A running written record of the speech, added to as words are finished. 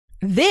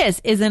This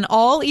is an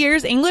All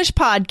Ears English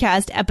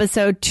Podcast,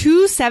 episode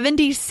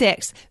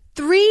 276.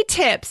 3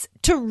 tips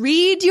to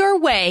read your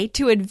way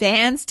to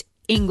advanced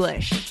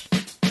English.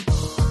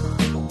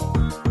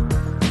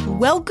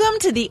 Welcome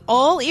to the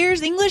All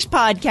Ears English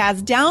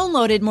Podcast,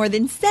 downloaded more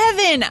than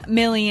 7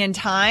 million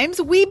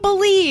times. We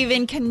believe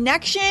in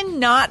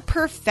connection, not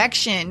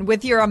perfection,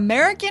 with your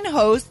American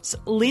hosts,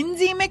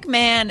 Lindsay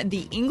McMahon,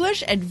 the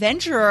English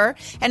adventurer,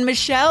 and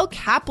Michelle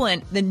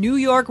Kaplan, the New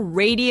York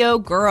radio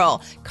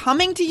girl,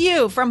 coming to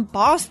you from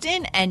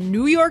Boston and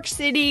New York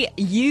City,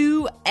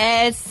 USA.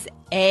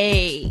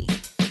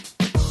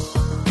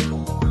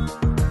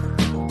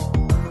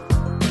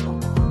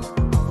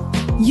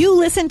 You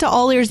listen to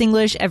All Ears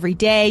English every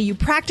day. You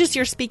practice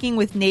your speaking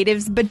with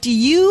natives, but do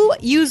you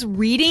use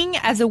reading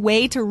as a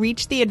way to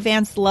reach the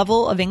advanced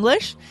level of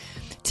English?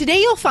 Today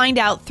you'll find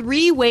out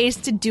 3 ways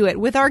to do it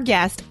with our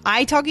guest,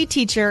 italki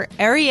teacher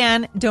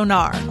Ariane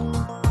Donar.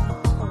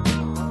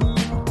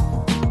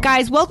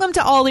 Guys, welcome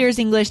to All Ears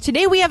English.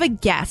 Today we have a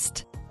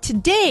guest.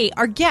 Today,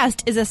 our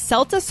guest is a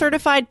CELTA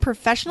certified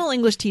professional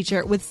English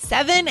teacher with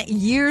 7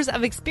 years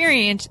of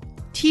experience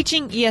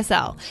teaching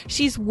ESL.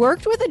 She's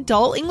worked with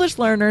adult English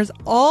learners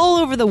all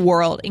over the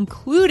world,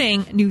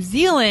 including New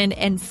Zealand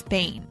and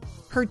Spain.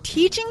 Her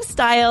teaching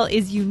style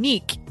is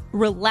unique,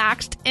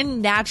 relaxed,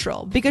 and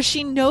natural because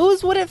she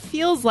knows what it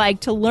feels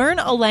like to learn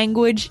a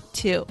language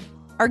too.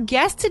 Our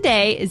guest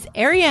today is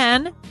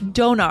Ariane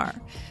Donar.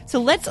 So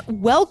let's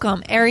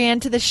welcome Ariane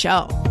to the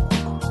show.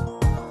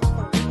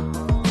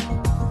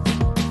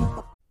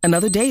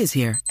 Another day is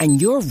here,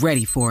 and you're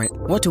ready for it.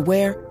 What to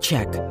wear?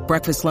 Check.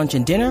 Breakfast, lunch,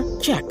 and dinner?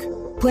 Check.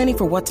 Planning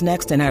for what's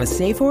next and how to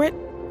save for it?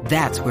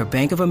 That's where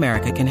Bank of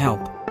America can help.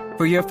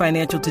 For your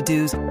financial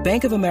to-dos,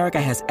 Bank of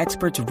America has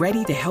experts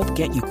ready to help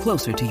get you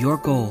closer to your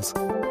goals.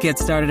 Get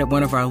started at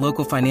one of our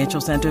local financial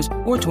centers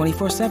or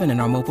 24/7 in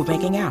our mobile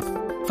banking app.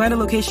 Find a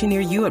location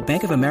near you at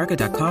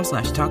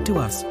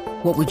bankofamerica.com/talktous.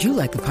 What would you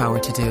like the power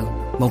to do?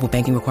 Mobile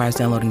banking requires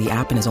downloading the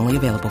app and is only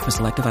available for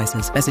select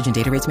devices. Message and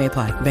data rates may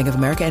apply. Bank of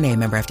America N.A.,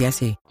 member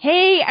FDIC.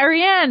 Hey,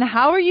 Ariane,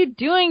 how are you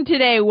doing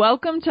today?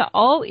 Welcome to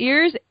All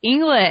Ears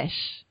English.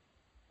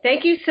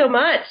 Thank you so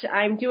much.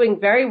 I'm doing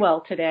very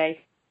well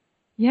today.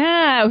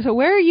 Yeah, so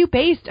where are you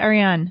based,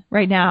 Ariane,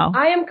 right now?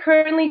 I am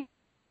currently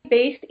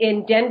based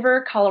in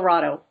Denver,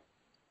 Colorado.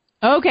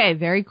 Okay,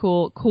 very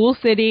cool. Cool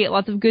city.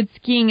 Lots of good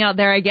skiing out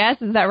there, I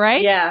guess. Is that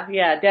right?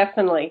 Yeah,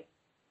 definitely.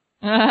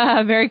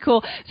 Very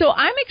cool. So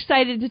I'm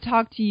excited to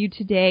talk to you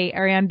today,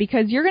 Ariane,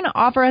 because you're going to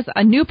offer us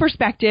a new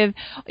perspective.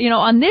 You know,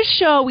 on this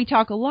show, we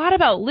talk a lot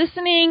about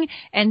listening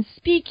and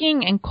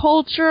speaking and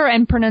culture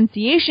and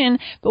pronunciation,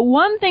 but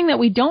one thing that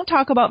we don't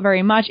talk about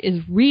very much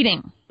is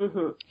reading.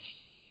 Mm-hmm.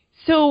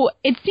 So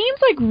it seems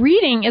like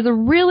reading is a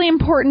really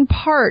important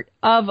part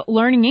of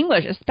learning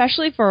English,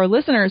 especially for our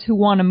listeners who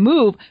want to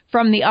move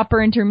from the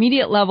upper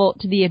intermediate level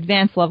to the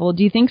advanced level.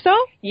 Do you think so?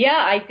 Yeah,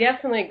 I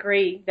definitely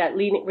agree that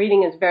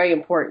reading is very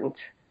important.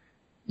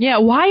 Yeah,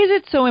 why is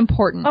it so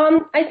important?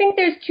 I think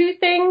there's 2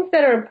 things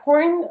that are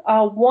important.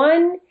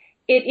 One,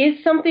 it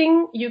is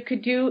something you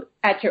could do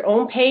at your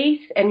own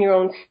pace and your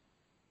own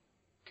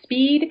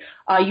speed.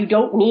 You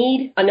don't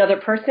need another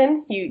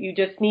person. You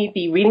just need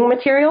the reading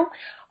material.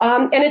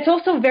 And it's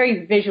also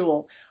very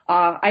visual.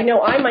 I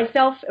know I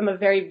myself am a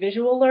very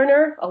visual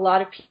learner. A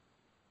lot of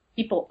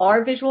people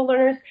are visual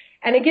learners.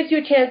 And it gives you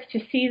a chance to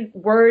see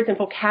words and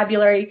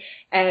vocabulary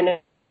and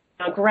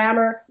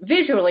grammar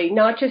visually,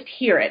 not just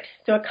hear it.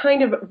 So it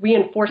kind of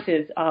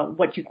reinforces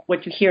what you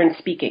hear in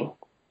speaking.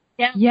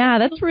 Yeah,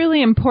 that's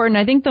really important.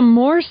 I think the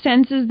more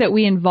senses that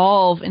we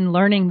involve in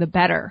learning, the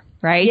better,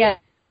 right? Yeah,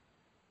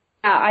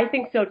 I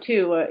think so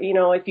too.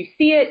 If you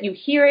see it, you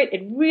hear it,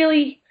 it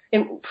really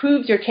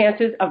improves your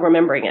chances of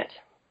remembering it.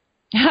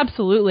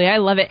 Absolutely. I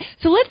love it.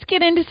 So let's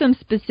get into some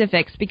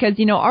specifics because,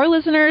 our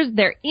listeners,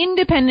 they're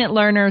independent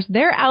learners.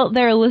 They're out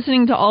there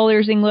listening to All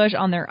Ears English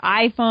on their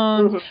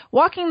iPhones,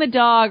 walking the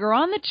dog, or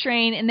on the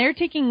train, and they're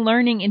taking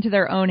learning into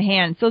their own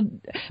hands. So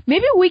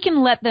maybe we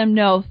can let them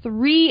know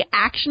 3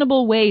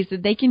 actionable ways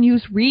that they can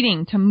use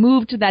reading to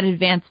move to that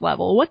advanced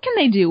level. What can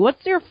they do?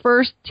 What's their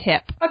first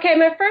tip? Okay,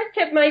 my first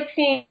tip might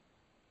seem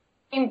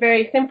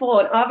very simple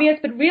and obvious,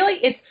 but really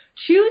it's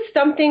choose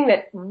something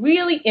that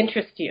really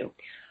interests you.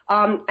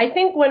 I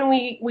think when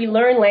we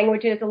learn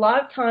languages, a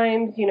lot of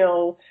times,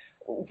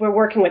 we're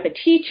working with a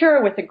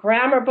teacher, with a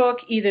grammar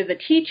book. Either the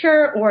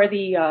teacher or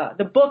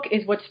the book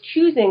is what's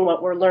choosing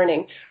what we're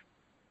learning.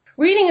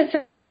 Reading is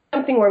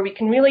something where we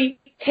can really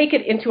take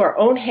it into our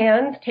own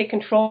hands, take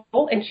control,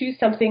 and choose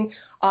something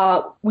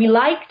we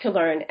like to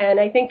learn. And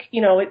I think,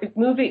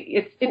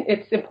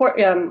 it's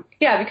important,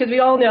 because we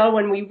all know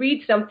when we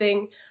read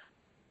something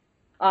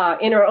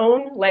in our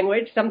own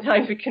language,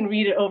 sometimes we can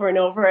read it over and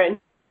over and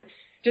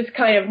just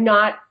kind of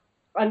not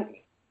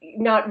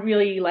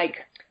really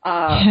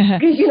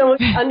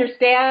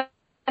understand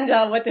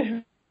what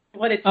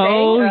it's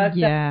saying.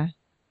 Yeah.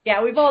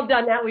 Yeah, we've all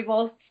done that. We've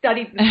all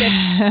studied the thing.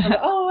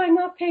 I'm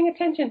not paying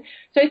attention.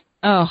 So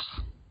it's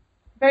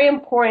very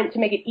important to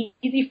make it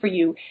easy for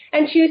you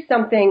and choose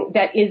something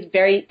that is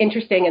very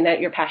interesting and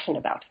that you're passionate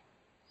about.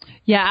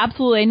 Yeah,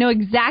 absolutely. I know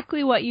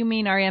exactly what you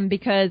mean, Ariane,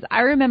 because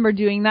I remember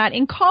doing that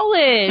in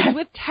college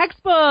with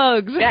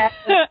textbooks.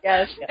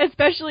 Yes.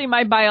 Especially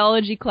my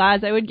biology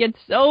class. I would get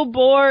so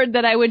bored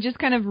that I would just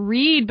kind of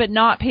read but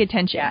not pay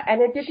attention. Yeah,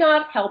 and it did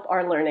not help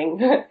our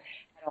learning.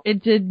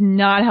 It did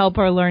not help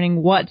our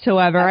learning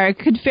whatsoever. I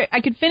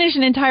could finish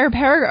an entire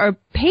paragraph, or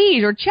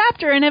page, or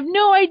chapter, and have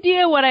no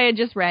idea what I had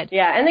just read.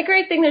 Yeah, and the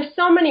great thing, there's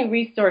so many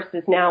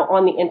resources now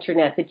on the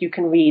internet that you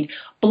can read,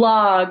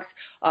 blogs,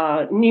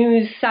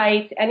 news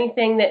sites,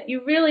 anything that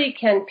you really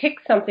can pick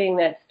something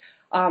that's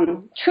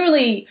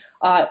truly,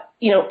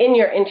 in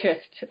your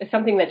interest,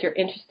 something that you're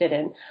interested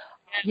in.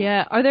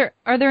 Yeah. Are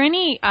there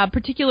any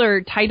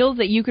particular titles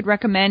that you could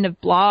recommend of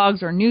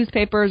blogs or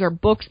newspapers or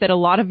books that a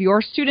lot of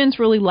your students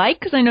really like?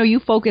 Because I know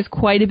you focus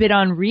quite a bit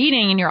on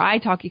reading in your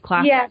italki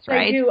classes, yes,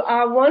 right? Yes,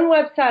 I do. One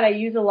website I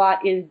use a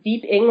lot is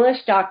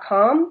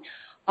deepenglish.com.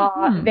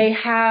 They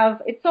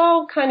have, it's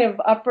all kind of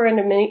upper and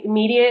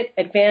intermediate,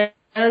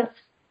 advanced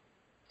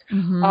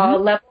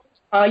levels.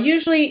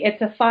 Usually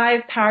it's a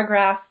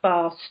 5-paragraph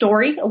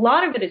story. A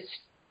lot of it is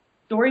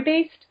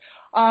story-based.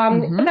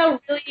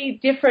 About really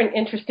different,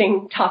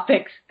 interesting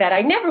topics that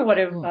I never would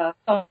have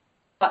thought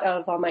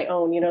of on my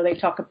own.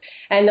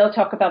 They'll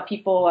talk about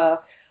people,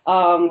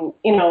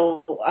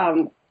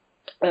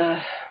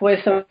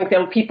 with some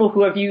people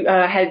who have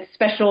had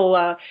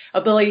special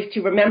abilities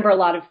to remember a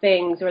lot of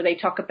things, or they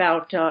talk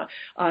about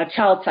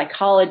child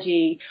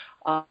psychology.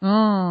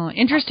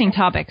 Interesting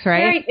topics, right?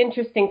 Very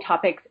interesting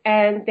topics,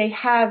 and they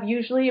have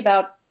usually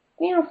about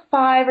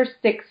 5 or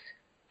 6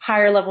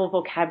 higher level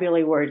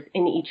vocabulary words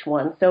in each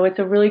one. So it's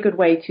a really good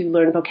way to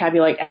learn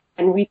vocabulary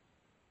and read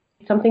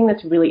something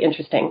that's really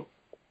interesting.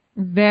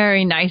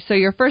 Very nice. So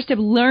your first tip,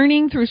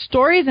 learning through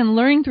stories and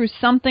learning through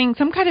some kind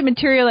of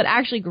material that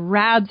actually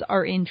grabs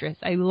our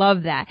interest. I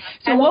love that.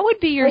 So what would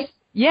be your...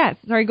 Yes,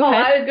 sorry, go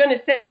ahead. I was going to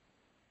say,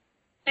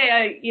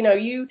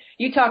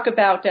 you talk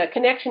about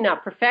connection,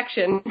 not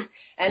perfection,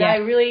 and I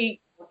really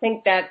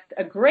think that's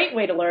a great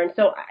way to learn.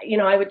 So,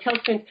 I would tell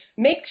students,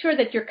 make sure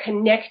that you're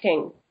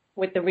connecting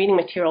with the reading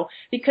material,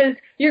 because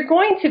you're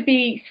going to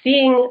be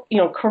seeing,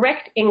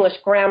 correct English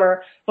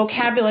grammar,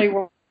 vocabulary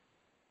words.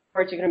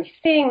 You're going to be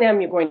seeing them.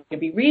 You're going to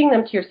be reading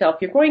them to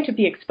yourself. You're going to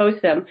be exposed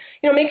to them.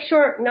 Make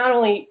sure not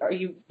only are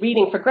you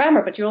reading for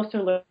grammar, but you're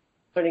also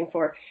reading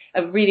for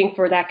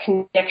that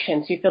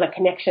connection, so you feel that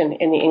connection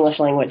in the English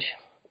language.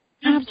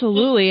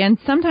 Absolutely. And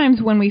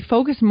sometimes when we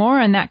focus more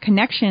on that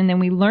connection, then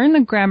we learn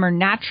the grammar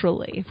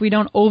naturally, if we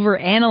don't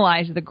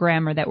overanalyze the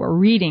grammar that we're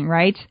reading,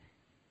 right?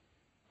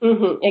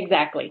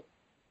 Exactly.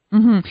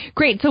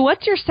 Great. So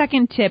what's your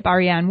second tip,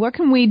 Ariane? What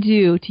can we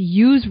do to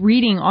use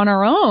reading on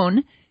our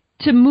own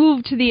to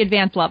move to the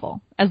advanced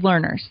level as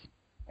learners?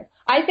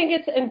 I think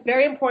it's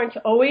very important to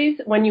always,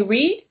 when you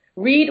read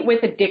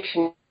with a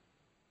dictionary.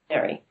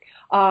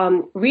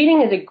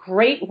 Reading is a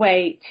great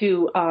way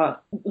to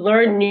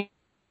learn new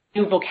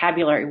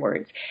vocabulary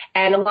words.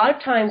 And a lot of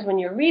times when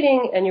you're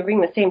reading and you're reading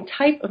the same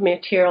type of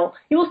material,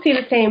 you will see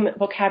the same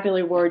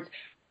vocabulary words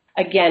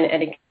again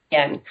and again.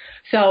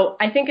 So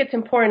I think it's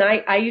important.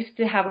 I used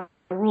to have a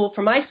rule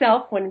for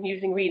myself when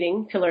using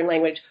reading to learn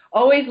language.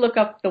 Always look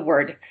up the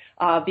word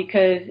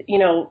because,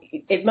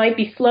 it might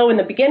be slow in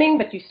the beginning,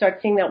 but you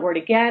start seeing that word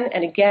again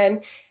and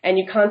again, and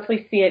you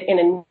constantly see it in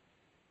a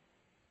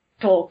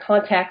natural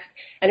context.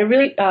 And it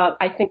really,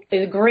 I think,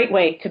 is a great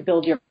way to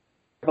build your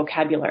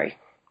vocabulary.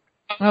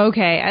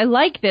 Okay, I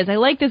like this.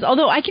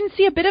 Although I can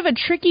see a bit of a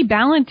tricky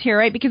balance here,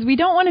 right? Because we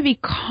don't want to be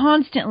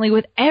constantly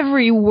with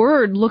every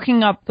word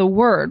looking up the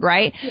word,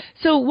 right? Yeah.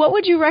 So what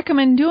would you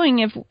recommend doing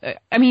if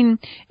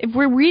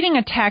we're reading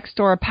a text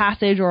or a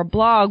passage or a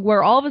blog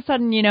where all of a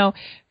sudden,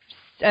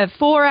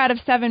 4 out of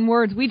 7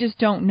 words we just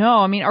don't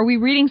know? Are we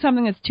reading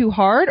something that's too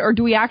hard, or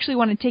do we actually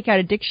want to take out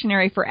a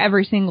dictionary for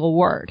every single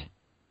word?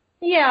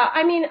 Yeah,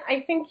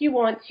 I think you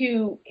want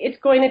to, it's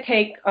going to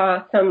take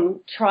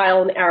some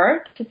trial and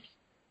error to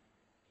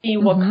see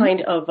what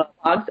kind of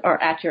blogs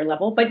are at your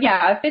level. But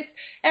yeah, if it's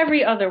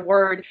every other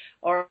word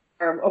or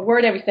a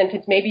word every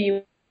sentence, maybe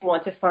you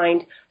want to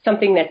find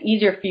something that's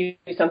easier for you,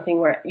 something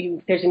where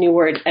there's a new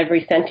word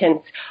every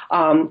sentence.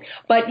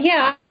 But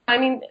yeah,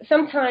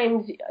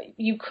 sometimes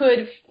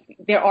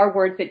there are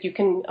words that you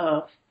can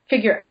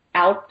figure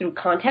out through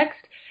context,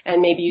 and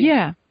maybe you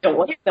don't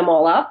want to pick them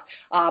all up.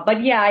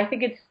 But yeah, I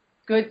think it's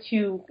good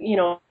to,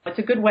 it's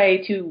a good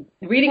way to,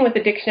 reading with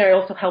the dictionary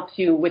also helps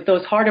you with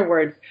those harder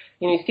words.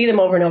 You see them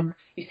over and over.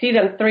 You see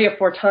them 3 or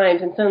 4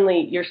 times, and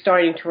suddenly you're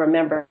starting to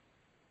remember.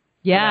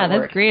 Yeah,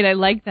 that's great. I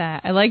like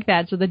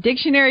that. So the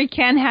dictionary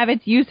can have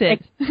its uses.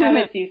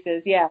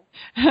 Yeah.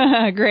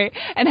 Great.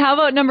 And how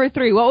about number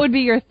 3? What would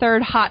be your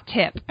third hot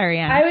tip,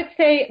 Ariane? I would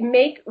say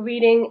make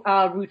reading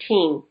a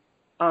routine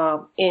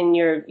in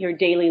your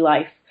daily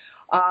life.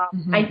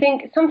 I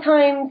think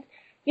sometimes,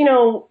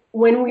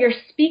 when we are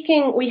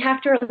speaking, we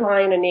have to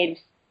rely on a native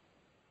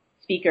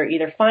speaker,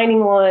 either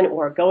finding one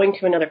or going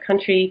to another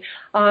country.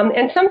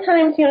 And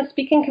sometimes,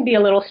 speaking can be a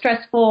little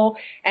stressful.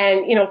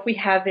 And, if we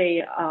have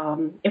a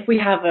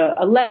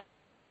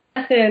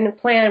lesson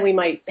plan. We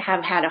might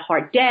have had a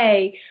hard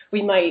day.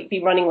 We might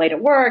be running late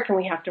at work and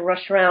we have to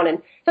rush around. And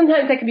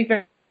sometimes that can be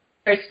very,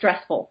 very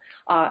stressful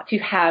to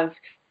have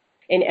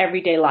in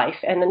everyday life.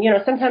 And then,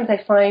 sometimes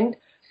I find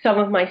some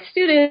of my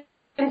students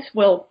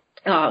will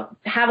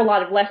have a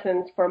lot of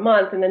lessons for a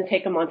month and then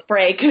take a month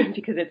break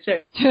because it's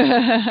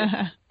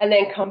and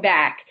then come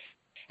back.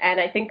 And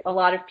I think a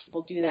lot of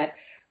people do that.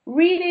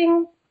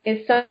 Reading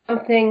is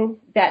something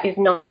that is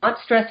not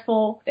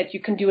stressful, that you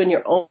can do in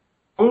your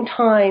own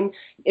time.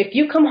 If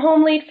you come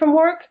home late from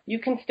work, you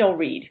can still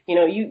read.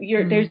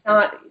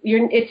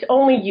 It's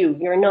only you.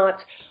 You're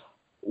not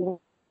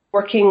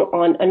working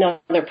on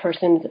another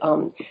person's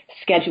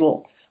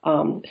schedule.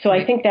 So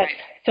I think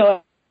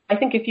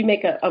if you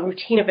make a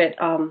routine of it,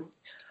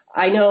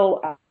 I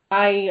know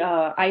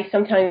I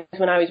sometimes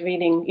when I was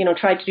reading,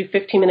 tried to do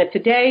 15 minutes a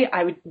day.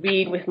 I would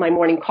read with my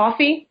morning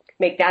coffee,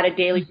 make that a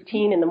daily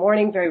routine in the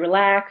morning, very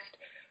relaxed,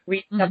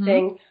 read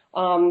something.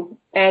 And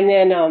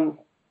then,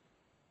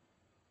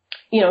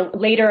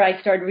 later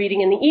I started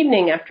reading in the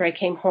evening after I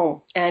came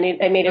home, and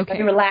I made it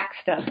very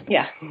relaxed.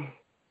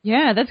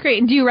 Yeah, that's great.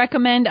 And do you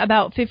recommend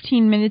about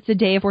 15 minutes a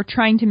day if we're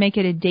trying to make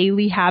it a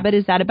daily habit?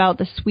 Is that about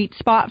the sweet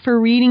spot for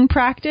reading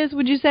practice,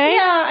 would you say?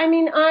 Yeah,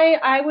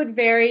 I would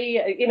vary,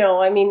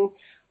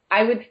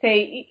 I would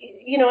say,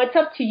 it's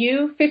up to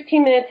you.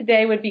 15 minutes a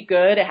day would be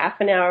good. A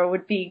half an hour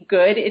would be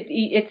good.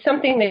 It's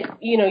something that,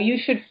 you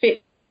should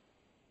fit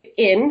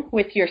in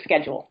with your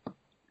schedule.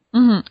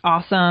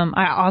 Awesome.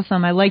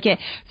 I like it.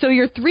 So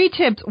your 3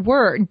 tips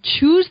were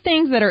choose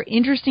things that are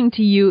interesting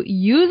to you,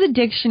 use a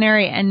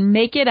dictionary, and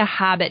make it a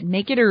habit,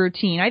 make it a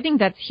routine. I think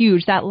that's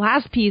huge. That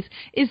last piece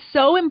is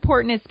so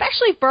important,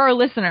 especially for our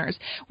listeners,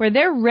 where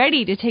they're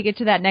ready to take it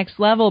to that next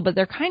level, but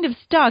they're kind of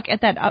stuck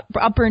at that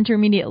upper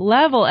intermediate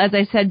level, as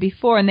I said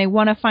before, and they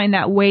want to find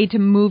that way to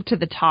move to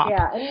the top.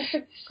 Yeah, and it's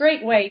a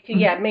great way to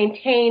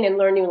maintain and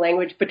learn new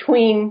language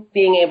between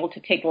being able to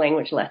take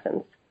language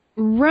lessons.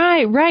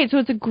 Right. So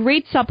it's a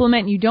great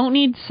supplement. You don't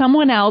need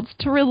someone else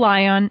to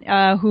rely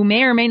on who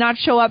may or may not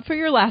show up for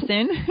your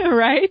lesson,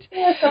 right?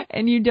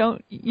 And you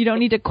don't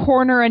need to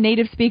corner a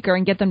native speaker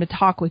and get them to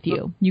talk with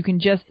you. You can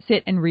just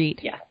sit and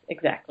read. Yes,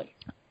 exactly.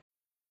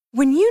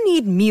 When you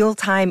need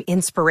mealtime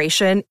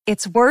inspiration,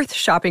 it's worth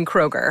shopping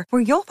Kroger,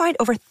 where you'll find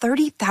over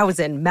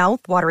 30,000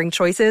 mouth-watering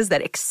choices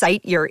that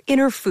excite your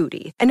inner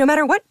foodie. And no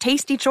matter what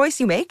tasty choice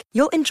you make,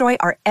 you'll enjoy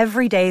our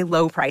everyday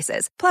low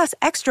prices, plus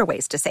extra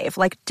ways to save,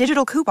 like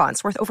digital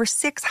coupons worth over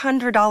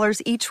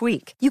 $600 each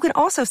week. You can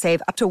also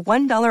save up to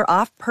 $1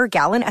 off per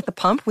gallon at the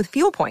pump with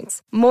fuel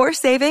points. More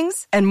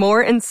savings and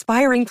more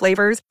inspiring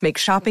flavors make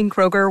shopping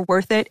Kroger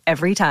worth it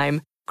every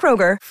time.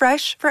 Kroger,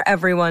 fresh for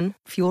everyone.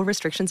 Fuel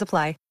restrictions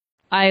apply.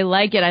 I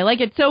like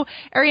it. So,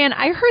 Ariane,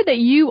 I heard that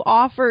you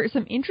offer a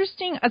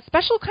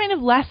special kind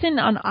of lesson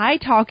on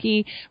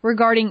italki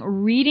regarding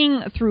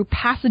reading through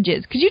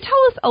passages. Could you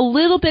tell us a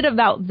little bit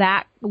about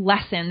that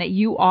lesson that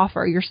you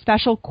offer, your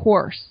special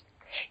course?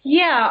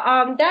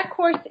 Yeah, that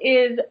course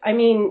is,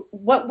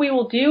 what we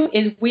will do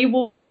is we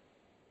will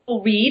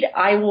read.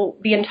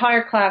 The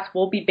entire class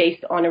will be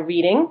based on a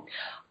reading.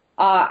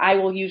 I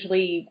will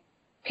usually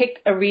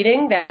pick a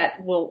reading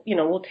that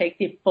will take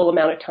the full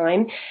amount of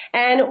time.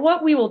 And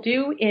what we will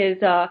do is,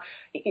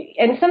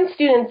 and some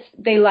students,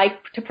 they like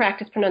to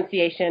practice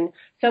pronunciation.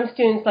 Some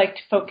students like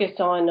to focus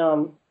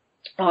on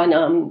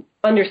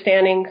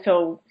understanding.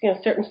 So,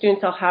 certain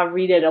students I'll have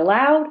read it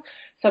aloud.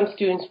 Some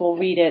students will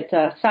read it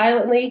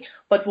silently,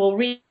 but we'll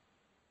read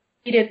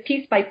it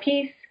piece by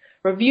piece,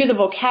 review the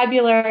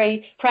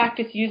vocabulary,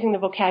 practice using the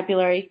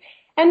vocabulary,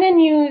 and then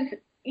use,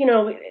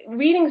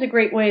 reading's a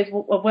great way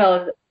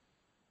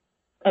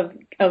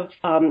of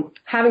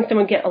having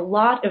someone get a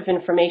lot of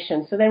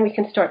information. So then we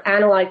can start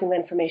analyzing the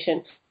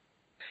information,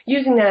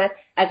 using that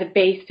as a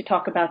base to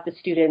talk about the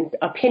students'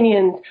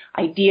 opinions,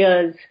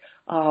 ideas,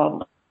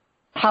 how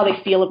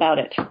they feel about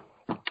it.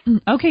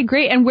 Okay,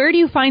 great. And where do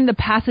you find the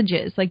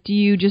passages? Like, do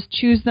you just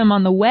choose them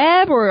on the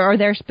web, or are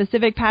there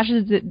specific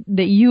passages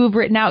that you have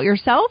written out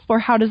yourself, or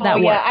how does that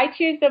work? Yeah, I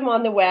choose them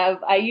on the web.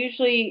 I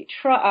usually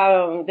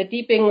try the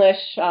Deep English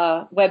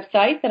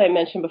website that I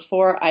mentioned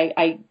before.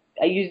 I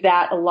use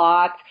that a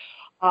lot.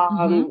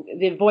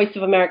 The Voice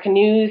of America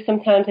News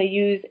sometimes I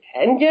use.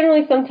 And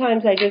generally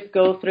sometimes I just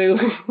go through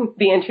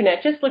the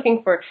internet just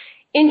looking for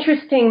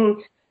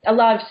interesting, a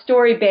lot of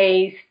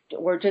story-based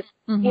or just,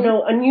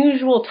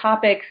 unusual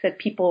topics that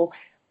people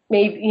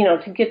maybe,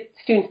 to get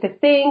students to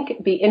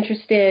think, be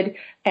interested,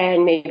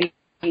 and maybe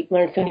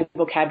learn some new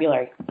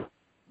vocabulary.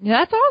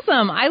 That's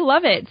awesome. I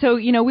love it. So,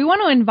 we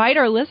want to invite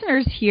our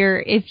listeners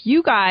here, if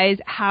you guys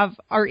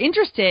are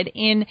interested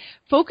in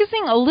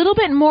focusing a little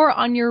bit more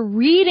on your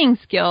reading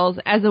skills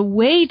as a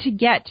way to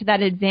get to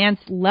that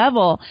advanced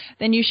level,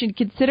 then you should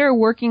consider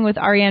working with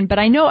Ariane. But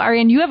I know,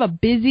 Ariane, you have a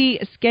busy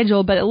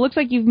schedule, but it looks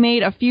like you've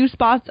made a few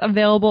spots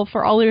available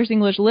for All Ears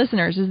English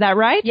listeners. Is that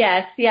right?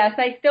 Yes.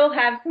 I still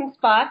have some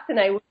spots, and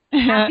I would be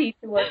happy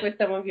to work with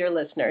some of your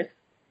listeners.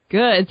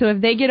 Good. So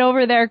if they get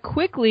over there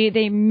quickly,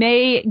 they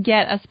may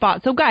get a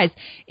spot. So guys,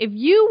 if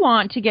you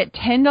want to get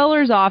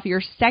 $10 off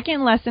your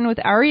second lesson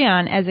with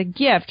Ariane as a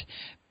gift,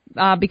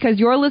 because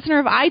you're a listener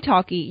of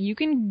italki, you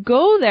can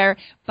go there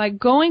by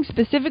going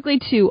specifically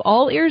to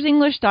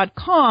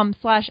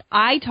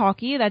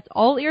allearsenglish.com/italki. That's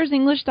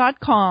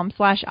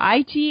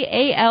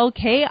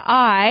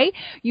allearsenglish.com/italki.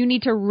 You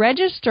need to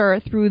register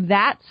through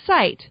that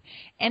site.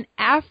 And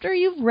after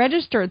you've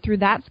registered through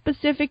that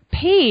specific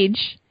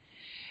page,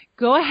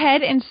 go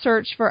ahead and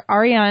search for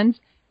Ariane's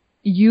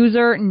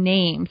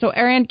username. So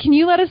Ariane, can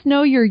you let us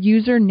know your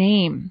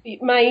username?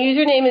 My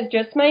username is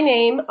just my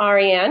name,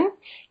 Ariane.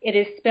 It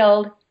is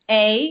spelled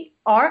ARIANNE.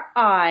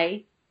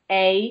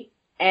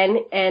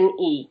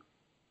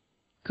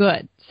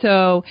 Good.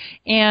 So,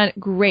 and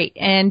great.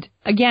 And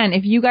again,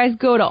 if you guys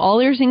go to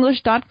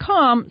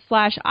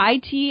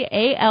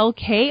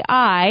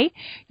allearsenglish.com/italki,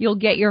 you'll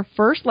get your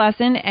first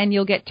lesson and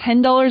you'll get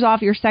 $10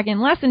 off your second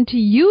lesson to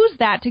use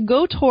that to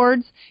go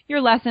towards your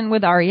lesson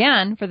with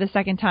Ariane for the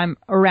second time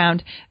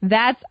around.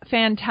 That's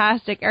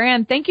fantastic.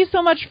 Ariane, thank you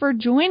so much for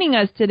joining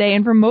us today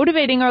and for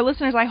motivating our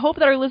listeners. I hope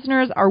that our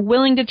listeners are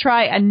willing to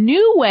try a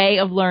new way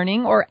of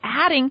learning or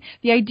adding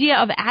the idea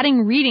of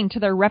adding reading to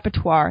their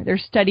repertoire, their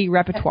study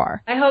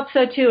repertoire. I hope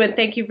so too, and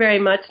thank you very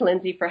much,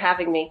 Lindsay, for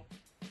having me.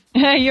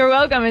 You're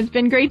welcome. It's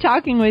been great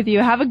talking with you.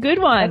 Have a good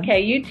one.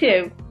 Okay, you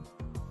too.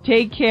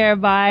 Take care.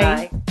 Bye.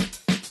 Bye.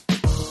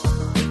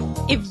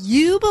 If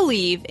you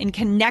believe in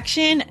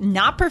connection,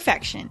 not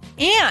perfection,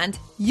 and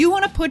you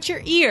want to put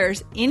your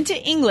ears into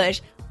English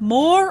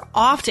more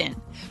often,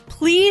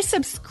 please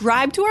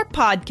subscribe to our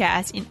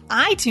podcast in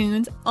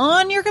iTunes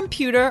on your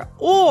computer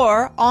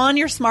or on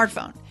your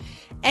smartphone.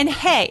 And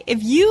hey,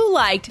 if you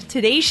liked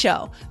today's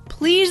show,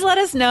 please let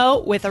us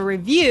know with a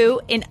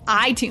review in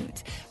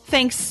iTunes.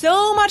 Thanks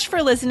so much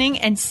for listening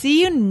and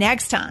see you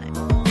next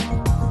time.